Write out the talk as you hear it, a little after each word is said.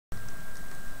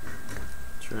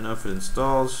Sure enough, it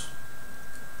installs.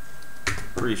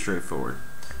 Pretty straightforward.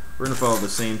 We're going to follow the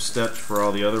same steps for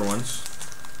all the other ones.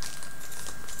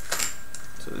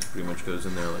 So this pretty much goes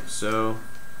in there like so.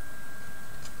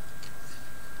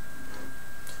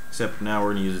 Except now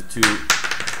we're going to use the two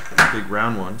big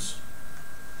round ones.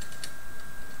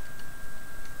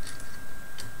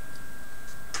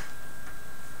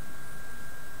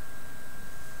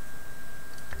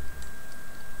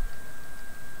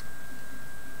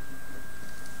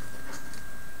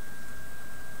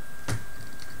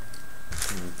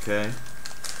 Okay.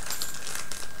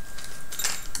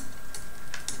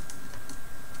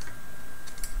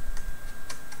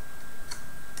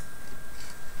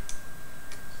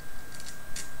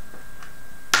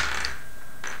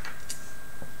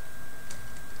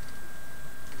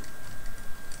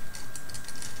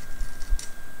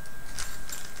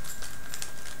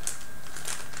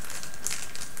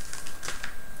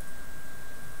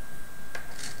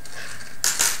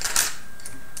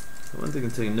 One thing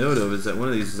to take note of is that one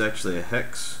of these is actually a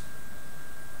hex.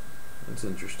 That's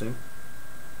interesting.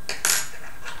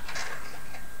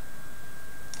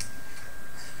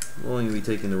 I'm only going to be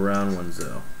taking the round ones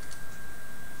though,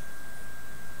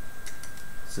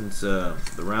 since the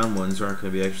round ones aren't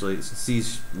going to be actually, since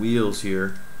these wheels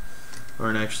here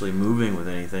aren't actually moving with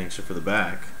anything except for the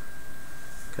back.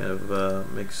 Kind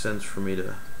of makes sense for me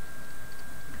to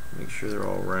make sure they're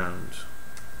all round.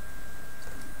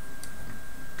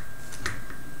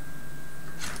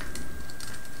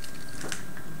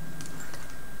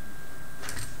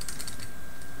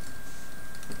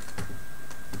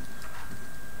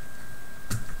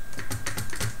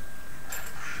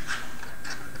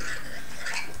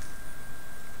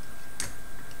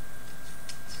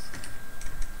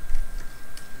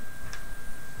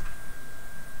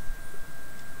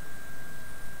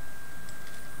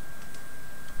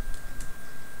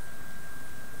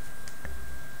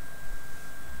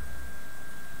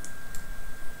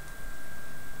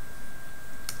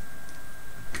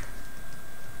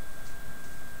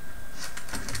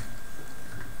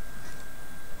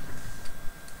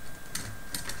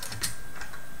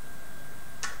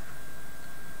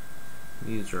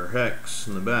 These are hex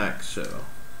in the back, so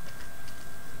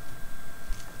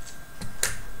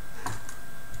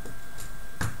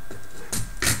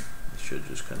it should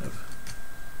just kind of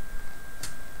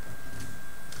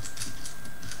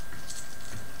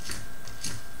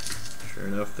sure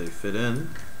enough they fit in.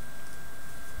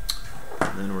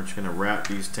 And then we're just going to wrap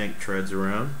these tank treads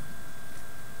around.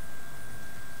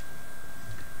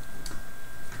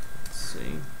 Let's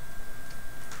see.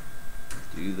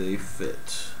 Do they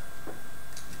fit?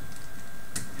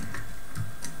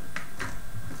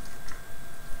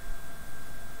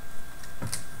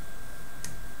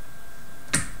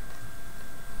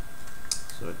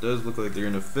 So it does look like they're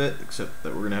going to fit, except that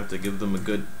we're going to have to give them a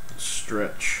good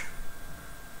stretch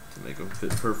to make them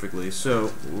fit perfectly. So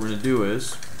what we're going to do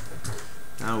is,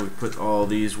 now we put all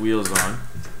these wheels on,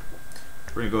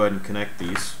 we're going to go ahead and connect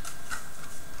these.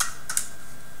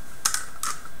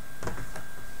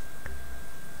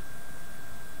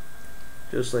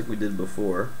 Just like we did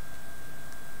before.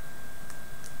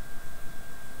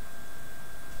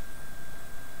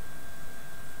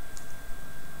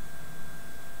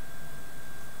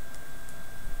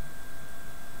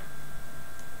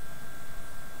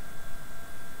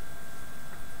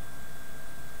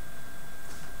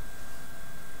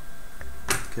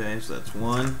 Okay, so that's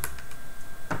one.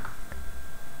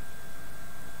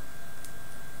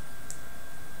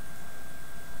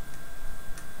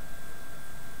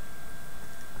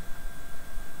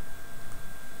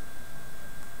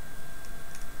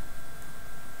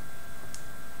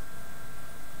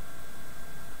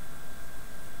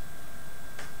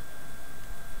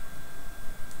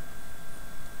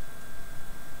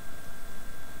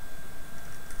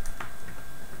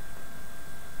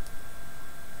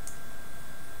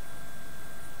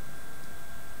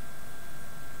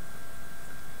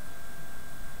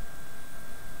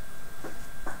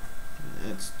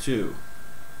 That's two.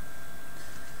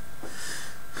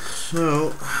 So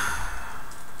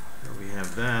here we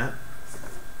have that.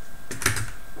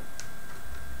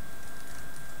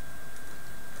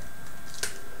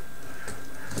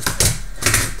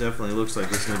 It definitely looks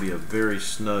like it's going to be a very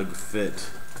snug fit.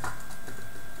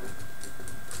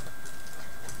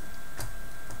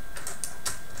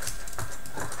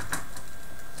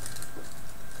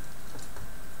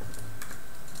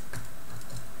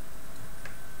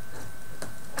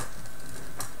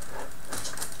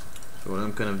 So what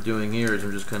I'm kind of doing here is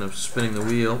I'm just kind of spinning the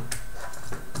wheel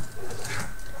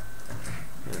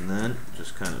and then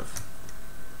just kind of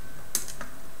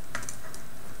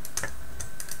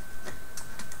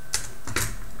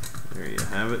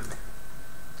have it.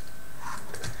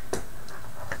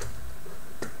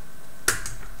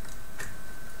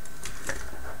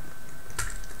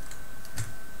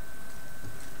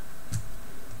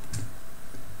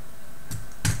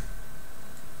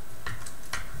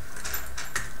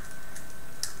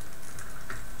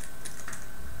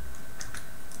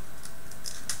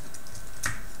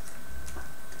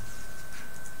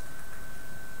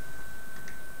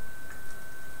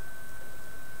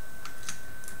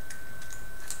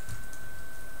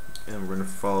 And we're going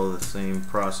to follow the same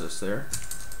process there.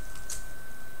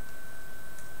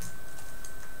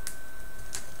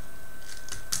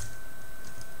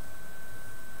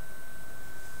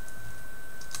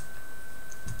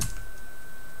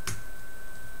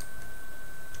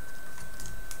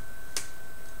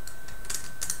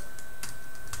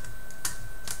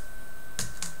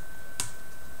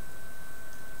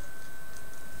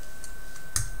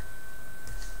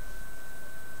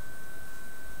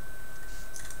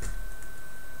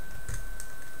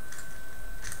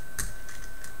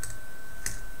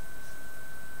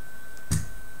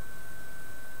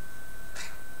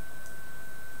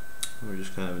 We're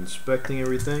just kind of inspecting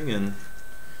everything, and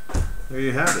there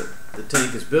you have it. The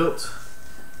tank is built.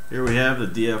 Here we have the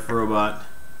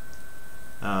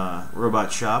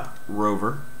DFRobotShop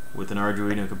Rover with an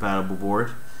Arduino compatible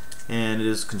board, and it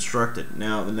is constructed.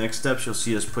 Now the next steps, you'll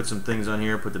see us put some things on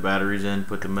here, put the batteries in,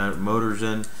 put the motors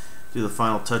in, do the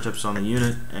final touch-ups on the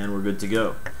unit, and we're good to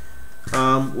go.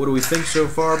 What do we think so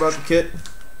far about the kit?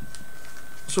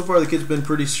 So far the kit's been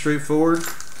pretty straightforward.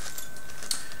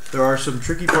 There are some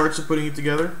tricky parts of putting it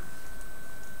together.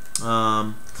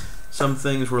 Some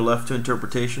things were left to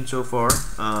interpretation so far,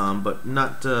 but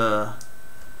not. It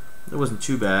wasn't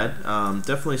too bad.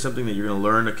 Definitely something that you're going to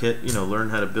learn a kit.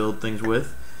 Learn how to build things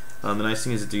with. The nice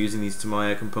thing is that they're using these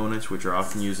Tamiya components, which are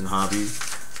often used in hobby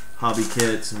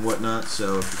kits and whatnot.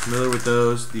 So if you're familiar with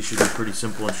those, these should be pretty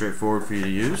simple and straightforward for you to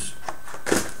use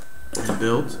and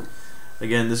build.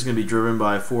 Again, this is going to be driven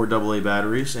by 4 AA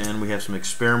batteries, and we have some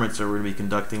experiments that we're going to be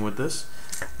conducting with this.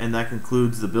 And that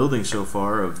concludes the building so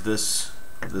far of this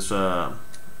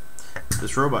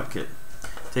robot kit.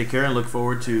 Take care and look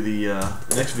forward to the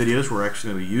next videos. We're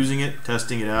actually going to be using it,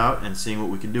 testing it out, and seeing what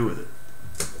we can do with it.